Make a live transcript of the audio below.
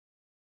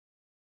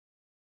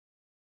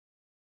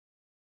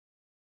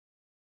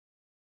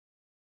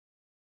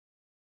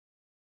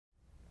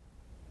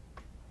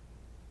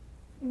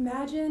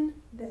Imagine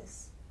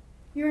this.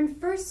 You're in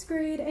first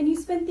grade and you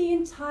spent the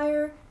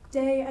entire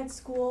day at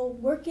school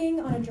working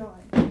on a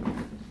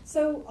drawing.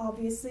 So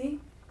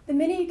obviously, the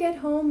minute you get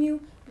home,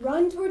 you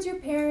run towards your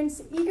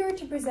parents, eager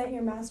to present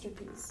your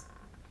masterpiece,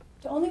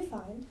 to only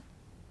find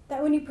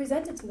that when you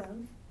present it to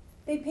them,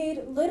 they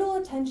paid little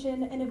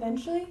attention and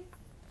eventually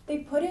they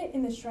put it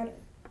in the shredder.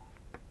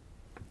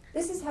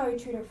 This is how we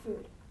treat our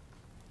food.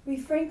 We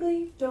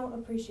frankly don't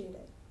appreciate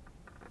it.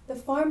 The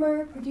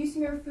farmer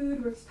producing our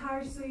food works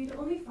tirelessly to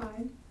only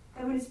find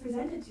that when it's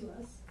presented to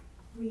us,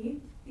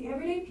 we, the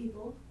everyday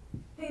people,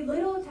 pay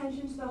little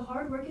attention to the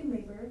hard work and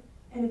labor,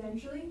 and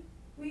eventually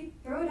we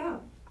throw it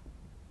out.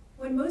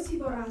 When most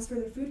people are asked where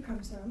their food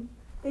comes from,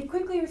 they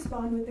quickly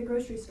respond with the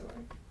grocery store.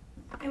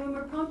 And when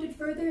we're prompted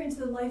further into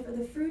the life of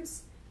the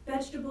fruits,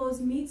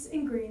 vegetables, meats,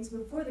 and grains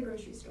before the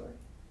grocery store,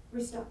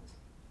 we're stumped.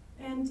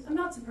 And I'm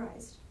not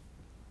surprised.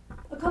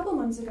 A couple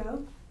months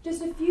ago,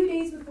 just a few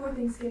days before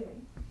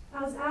Thanksgiving,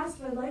 I was asked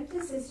if I'd like to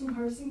assist in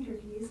harvesting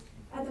turkeys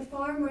at the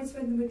farm where I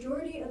spent the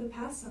majority of the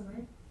past summer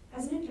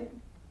as an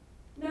intern.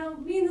 Now,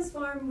 me and this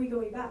farm, we go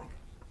way back.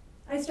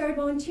 I started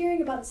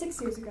volunteering about 6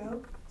 years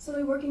ago,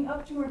 slowly working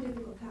up to more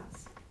difficult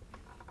tasks.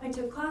 I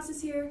took classes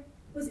here,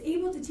 was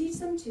able to teach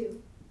them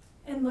too,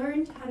 and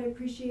learned how to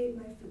appreciate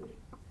my food.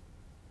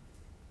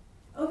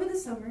 Over the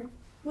summer,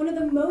 one of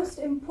the most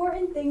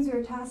important things we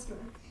were tasked with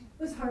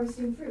was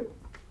harvesting fruit,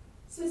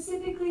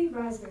 specifically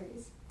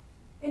raspberries.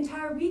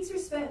 Entire weeks were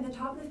spent at the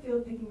top of the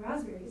field picking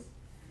raspberries.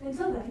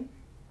 Until then,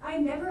 I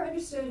never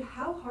understood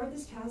how hard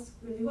this task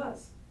really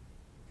was.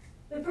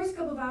 The first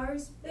couple of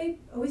hours, they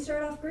always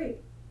start off great.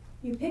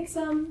 You pick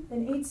some,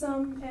 then ate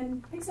some,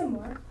 and pick some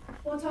more,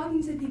 while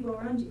talking to the people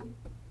around you.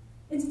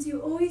 And since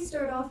you always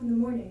start off in the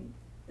morning,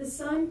 the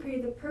sun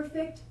created the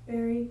perfect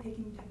berry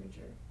picking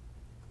temperature.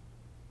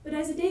 But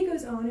as the day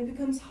goes on, it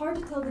becomes hard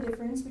to tell the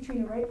difference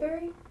between a ripe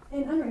berry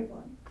and an unripe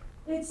one.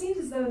 And it seems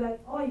as though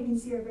that all you can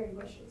see are berry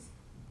bushes.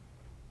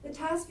 The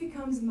task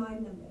becomes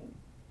mind-numbing,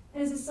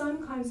 and as the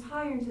sun climbs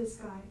higher into the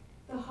sky,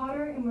 the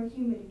hotter and more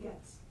humid it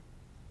gets.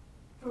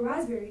 For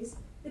raspberries,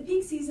 the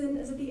peak season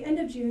is at the end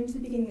of June to the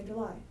beginning of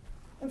July,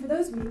 and for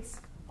those weeks,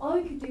 all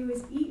we could do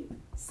is eat,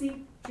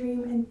 sleep,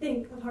 dream, and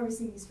think of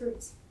harvesting these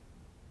fruits.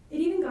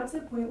 It even got to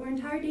the point where an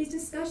entire day's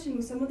discussion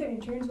with some of their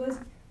interns was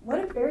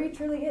what a berry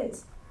truly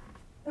is.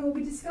 And what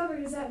we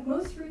discovered is that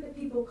most fruit that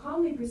people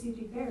commonly perceive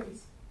to be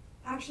berries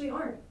actually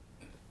aren't.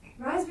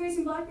 Raspberries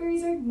and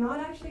blackberries are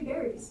not actually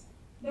berries.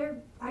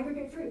 They're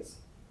aggregate fruits.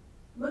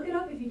 Look it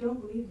up if you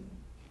don't believe me.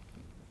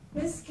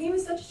 This came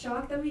as such a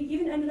shock that we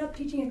even ended up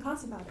teaching a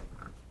class about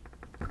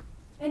it.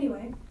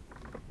 Anyway,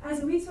 as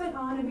the weeks went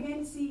on, I began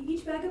to see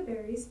each bag of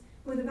berries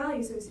with a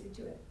value associated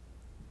to it.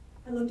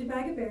 I looked at a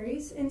bag of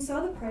berries and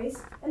saw the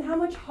price and how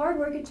much hard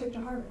work it took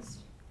to harvest.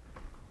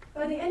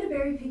 By the end of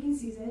berry picking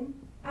season,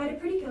 I had a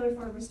pretty killer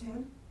farmer's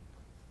tan.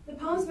 The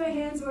palms of my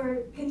hands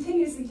were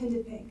continuously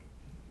tinted pink,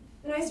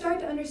 and I started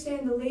to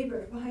understand the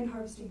labor behind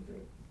harvesting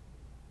fruit.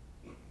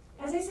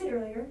 As I said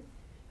earlier,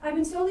 I've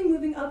been slowly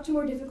moving up to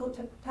more difficult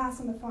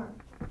tasks on the farm,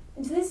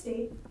 and to this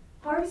date,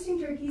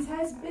 harvesting turkeys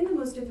has been the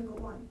most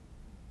difficult one.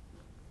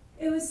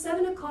 It was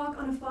 7 o'clock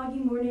on a foggy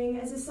morning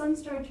as the sun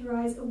started to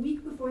rise a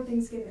week before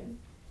Thanksgiving,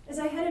 as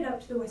I headed up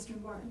to the western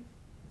barn.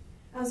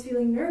 I was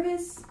feeling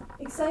nervous,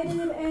 excited,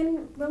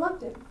 and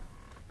reluctant.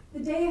 The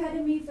day ahead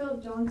of me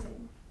felt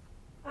daunting.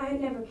 I had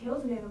never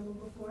killed an animal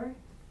before,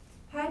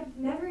 had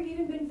never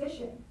even been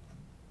fishing,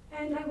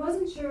 and I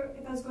wasn't sure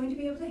if I was going to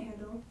be able to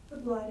handle the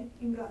blood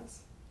and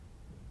guts.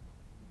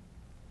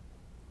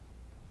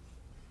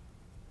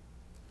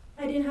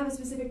 I didn't have a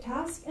specific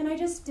task, and I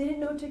just didn't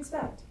know what to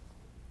expect.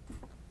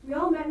 We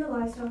all met in the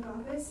livestock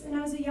office, and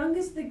I was the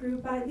youngest of the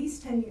group by at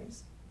least 10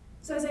 years.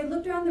 So as I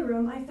looked around the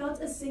room, I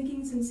felt a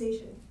sinking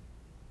sensation.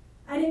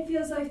 I didn't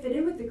feel as though I fit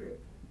in with the group.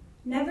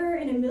 Never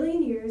in a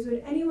million years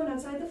would anyone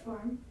outside the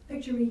farm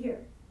picture me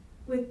here,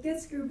 with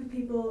this group of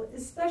people,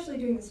 especially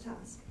doing this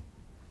task.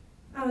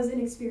 I was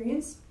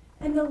inexperienced,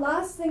 and the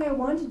last thing I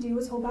wanted to do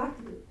was hold back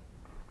the group.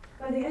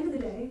 By the end of the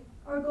day,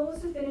 our goal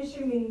was to finish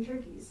the remaining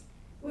turkeys,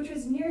 which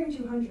was nearing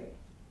 200.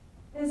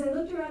 And as I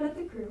looked around at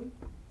the crew,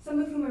 some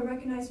of whom I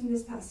recognized from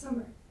this past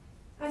summer,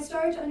 I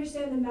started to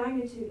understand the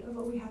magnitude of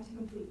what we had to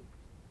complete.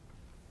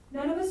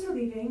 None of us were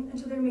leaving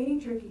until the remaining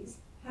turkeys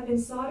had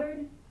been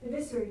slaughtered,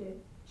 eviscerated,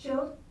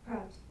 chilled,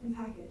 prepped, and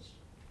packaged.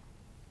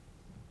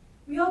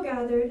 We all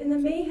gathered. In the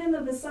mayhem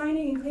of the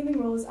signing and claiming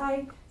roles,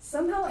 I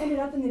somehow ended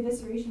up in the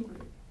evisceration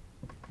group.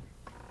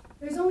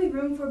 There's only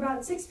room for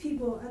about 6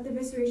 people at the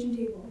evisceration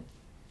table,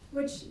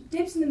 which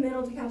dips in the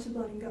middle to catch the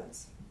blood and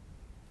guts.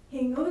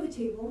 Hanging over the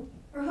table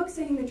are hooks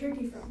to hang the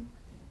turkey from,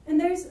 and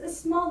there's a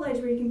small ledge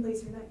where you can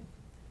place your knife.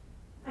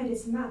 I did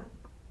some math.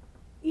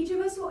 Each of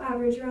us will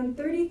average around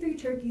 33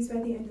 turkeys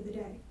by the end of the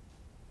day.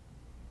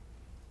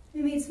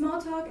 We made small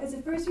talk as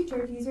the first few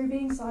turkeys were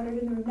being slaughtered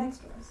in the room next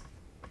to us.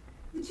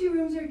 The 2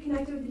 rooms are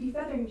connected with the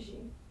defeathering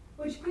machine,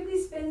 which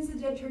quickly spins the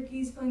dead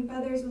turkeys, pulling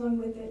feathers along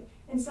with it,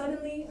 and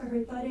suddenly I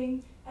heard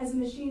thudding as the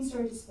machine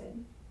started to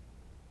spin.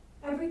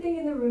 Everything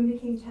in the room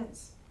became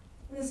tense,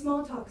 and the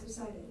small talk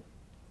subsided.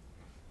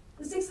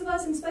 The six of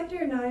us inspected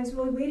our knives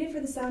while we waited for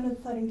the sound of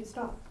the thudding to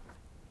stop.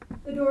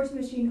 The door to the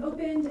machine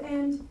opened,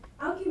 and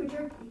out came a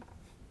turkey.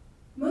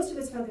 Most of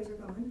its feathers were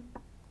gone.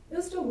 It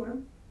was still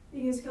warm,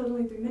 being it was killed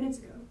only 3 minutes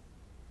ago,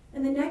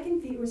 and the neck and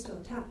feet were still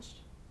attached.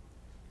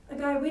 A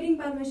guy waiting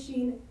by the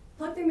machine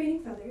plucked the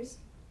remaining feathers,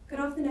 cut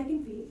off the neck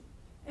and feet,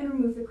 and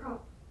removed the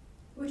crop,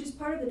 which is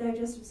part of the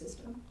digestive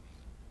system.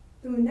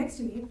 The woman next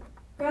to me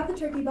grabbed the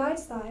turkey by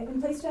its thigh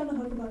and placed it on the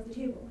hook above the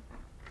table.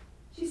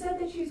 She said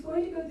that she was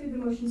going to go through the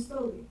motions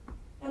slowly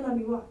and let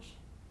me watch,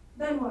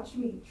 then watched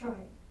me try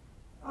it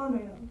on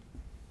my own.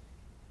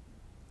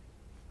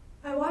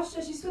 I watched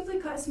as she swiftly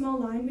cut a small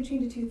line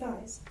between the two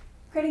thighs,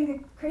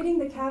 creating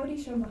the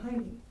cavity shown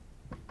behind me.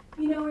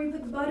 You know where you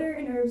put the butter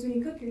and herbs when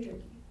you cook your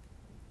turkey.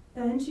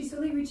 Then she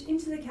slowly reached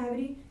into the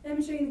cavity,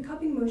 demonstrating the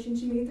cupping motion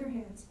she made with her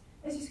hands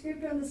as she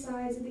scraped around the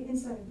sides of the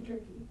inside of the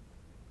turkey.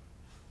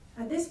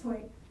 At this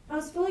point, I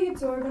was fully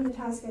absorbed in the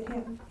task at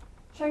hand,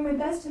 trying my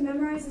best to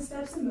memorize the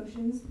steps and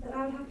motions that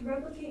I would have to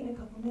replicate in a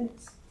couple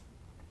minutes.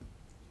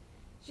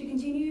 She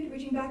continued,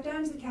 reaching back down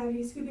into the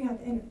cavity, scooping out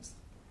the innards.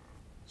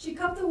 She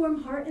cupped the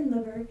warm heart and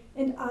liver,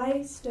 and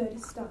I stood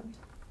stunned.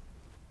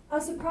 I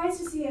was surprised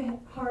to see a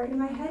heart, and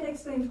my head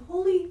exclaimed,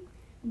 "Holy,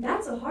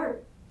 that's a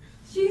heart.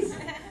 She's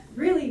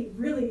really,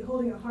 really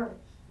holding a heart."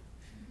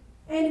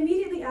 And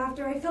immediately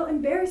after, I felt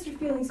embarrassed for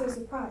feeling so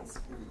surprised.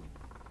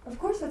 Of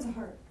course that's a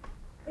heart.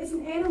 It's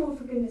an animal,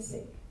 for goodness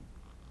sake.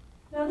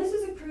 Now this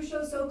is a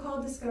crucial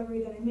so-called discovery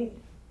that I made.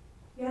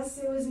 Yes,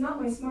 it was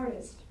not my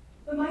smartest,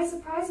 but my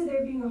surprise at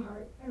there being a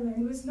heart, I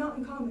learned, was not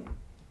uncommon.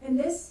 And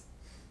this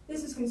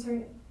was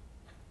concerning.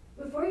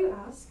 Before you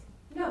ask,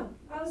 no,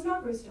 I was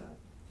not grossed out.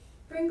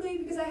 Frankly,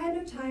 because I had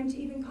no time to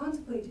even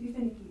contemplate to be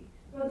finicky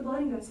about the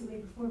bloody mess that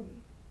lay before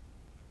me.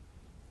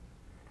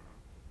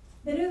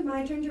 Then it was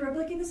my turn to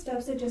replicate the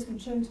steps that had just been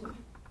shown to me.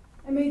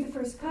 I made the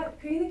first cut,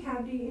 creating the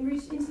cavity, and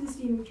reached into the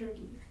steaming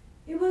turkey.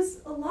 It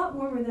was a lot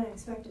warmer than I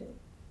expected.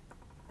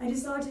 I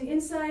dislodged the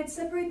inside,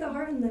 separate the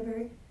heart and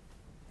liver,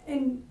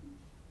 and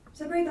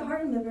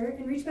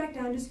reach back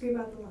down to scrape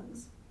out the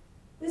lungs.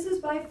 This is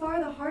by far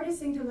the hardest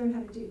thing to learn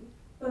how to do,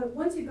 but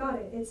once you got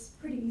it, it's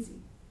pretty easy.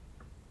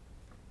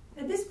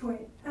 At this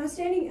point, I was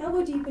standing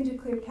elbow deep into a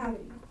cleared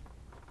cavity.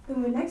 The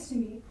woman next to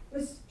me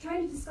was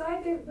trying to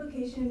describe their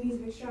location and means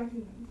of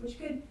extracting them, which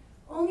could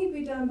only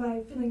be done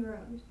by feeling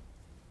around.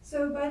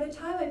 So by the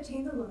time I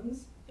obtained the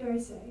lungs, dare I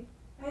say,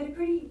 I had a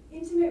pretty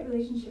intimate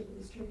relationship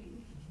with this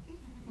turkey.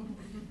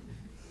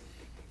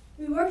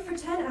 We worked for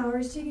 10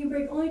 hours, taking a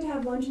break only to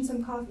have lunch and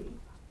some coffee.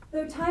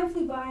 Though time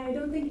flew by, and I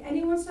don't think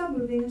anyone stopped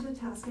moving until the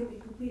task had been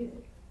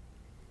completed.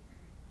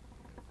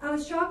 I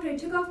was shocked when I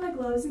took off my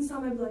gloves and saw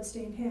my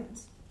blood-stained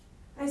hands.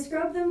 I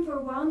scrubbed them for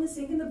a while in the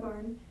sink in the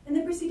barn, and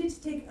then proceeded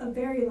to take a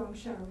very long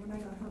shower when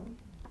I got home,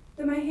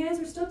 though my hands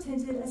were still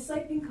tinted a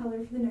slight pink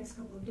color for the next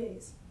couple of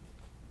days.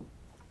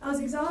 I was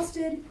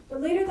exhausted,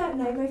 but later that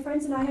night my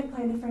friends and I had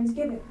planned a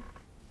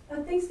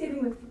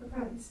Thanksgiving with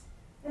friends,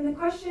 and the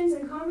questions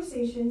and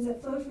conversations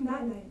that flowed from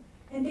that night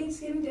and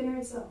Thanksgiving dinner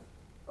itself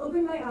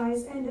opened my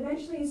eyes and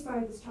eventually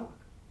inspired this talk.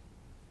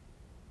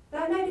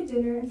 That night at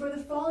dinner and for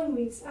the following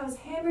weeks, I was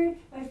hammered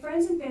by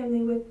friends and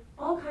family with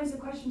all kinds of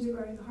questions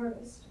regarding the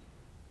harvest.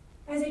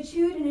 As they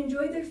chewed and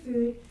enjoyed their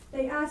food,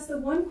 they asked the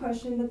one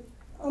question that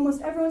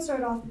almost everyone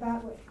started off the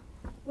bat with,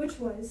 which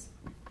was,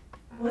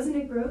 wasn't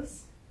it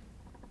gross?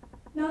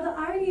 Now the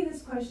irony of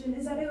this question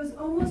is that it was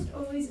almost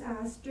always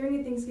asked during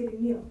a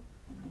Thanksgiving meal,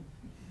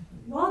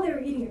 while they were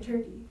eating a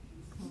turkey.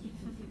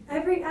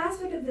 Every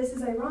aspect of this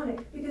is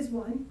ironic because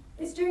one,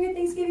 it's during a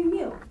Thanksgiving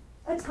meal,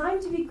 a time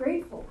to be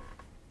grateful.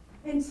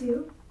 And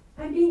two,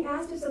 I'm being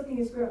asked if something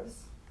is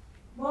gross,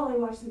 while I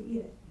watch them eat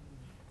it.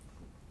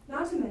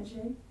 Not to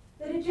mention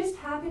that it just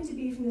happened to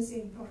be from the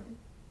same farm.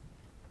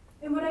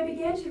 And what I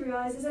began to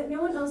realize is that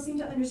no one else seemed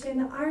to understand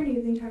the irony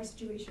of the entire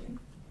situation.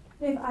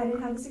 And if I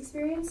didn't have this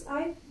experience,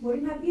 I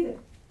wouldn't have either.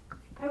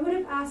 I would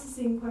have asked the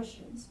same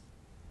questions.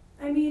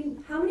 I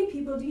mean, how many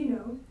people do you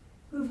know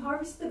who've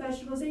harvested the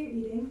vegetables that you're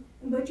eating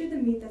and butchered the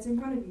meat that's in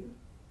front of you?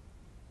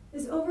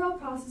 This overall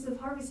process of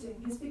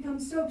harvesting has become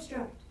so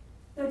abstract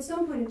that at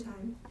some point in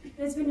time,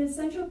 it has been an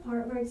essential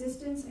part of our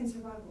existence and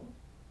survival.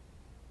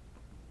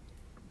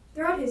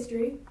 Throughout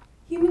history,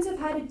 humans have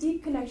had a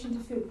deep connection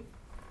to food,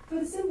 for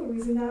the simple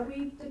reason that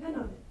we depend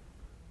on it.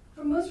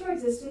 For most of our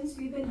existence,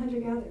 we've been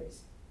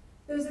hunter-gatherers.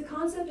 Though the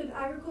concept of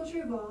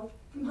agriculture evolved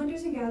from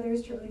hunters and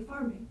gatherers to early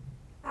farming,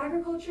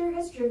 agriculture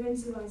has driven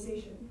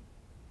civilization.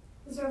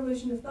 This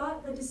revolution of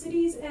thought led to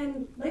cities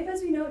and life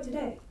as we know it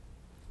today.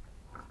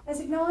 As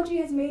technology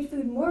has made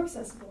food more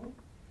accessible,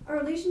 our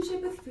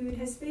relationship with food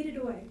has faded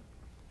away,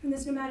 from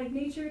this nomadic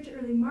nature to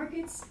early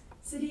markets,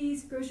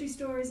 cities, grocery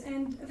stores,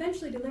 and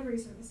eventually delivery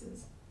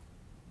services.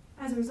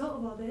 As a result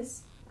of all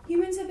this,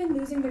 humans have been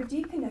losing their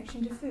deep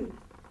connection to food.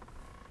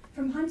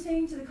 From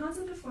hunting to the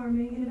concept of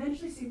farming and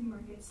eventually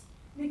supermarkets,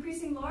 an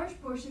increasing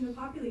large portion of the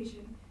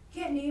population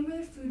can't name where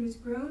their food was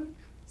grown,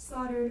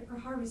 slaughtered, or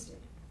harvested,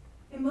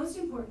 and most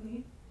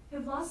importantly,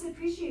 have lost the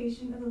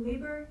appreciation of the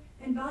labor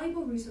and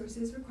valuable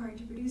resources required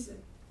to produce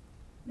it.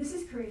 This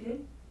has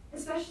created,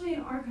 especially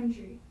in our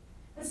country,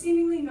 a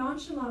seemingly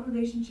nonchalant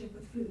relationship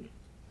with food.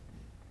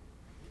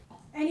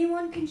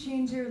 Anyone can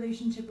change their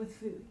relationship with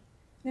food,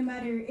 no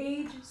matter your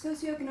age,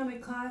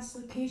 socioeconomic class,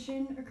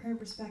 location, or current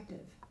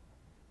perspective.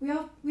 We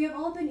have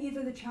all been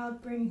either the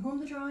child bringing home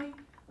the drawing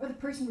or the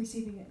person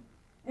receiving it,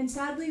 and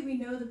sadly we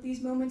know that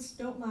these moments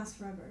don't last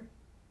forever.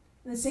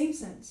 In the same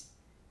sense,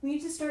 we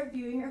need to start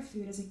viewing our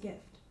food as a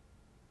gift.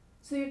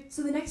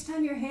 So the next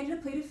time you're handed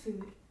a plate of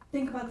food,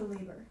 think about the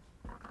labor.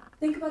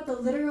 Think about the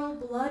literal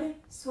blood,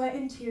 sweat,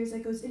 and tears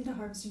that goes into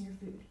harvesting your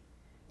food.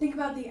 Think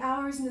about the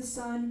hours in the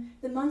sun,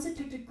 the months it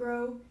took to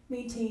grow,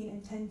 maintain,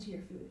 and tend to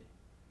your food.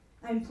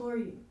 I implore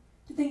you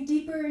to think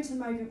deeper into the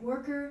migrant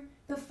worker,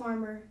 the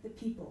farmer, the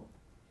people.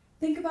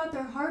 Think about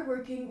their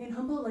hardworking and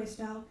humble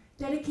lifestyle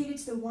dedicated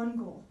to the one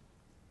goal,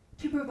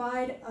 to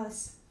provide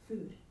us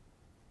food.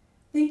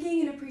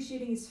 Thinking and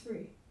appreciating is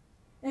free,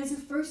 and it's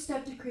the first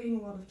step to creating a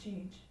world of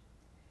change.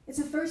 It's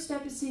the first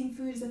step to seeing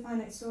food as a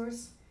finite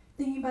source,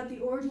 thinking about the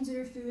origins of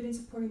your food and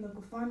supporting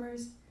local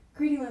farmers,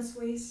 creating less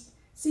waste,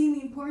 seeing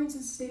the importance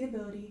of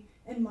sustainability,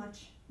 and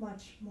much,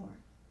 much more.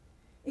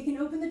 It can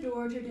open the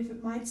door to a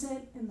different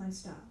mindset and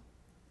lifestyle.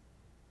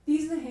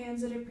 These are the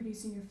hands that are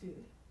producing your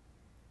food.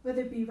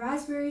 Whether it be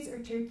raspberries or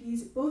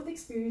turkeys, both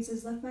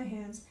experiences left my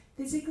hands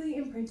physically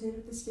imprinted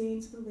with the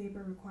stains of the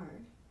labor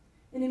required,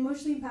 and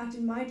emotionally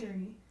impacted my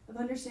journey of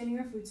understanding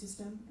our food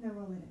system and our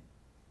role in it.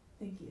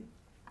 Thank you.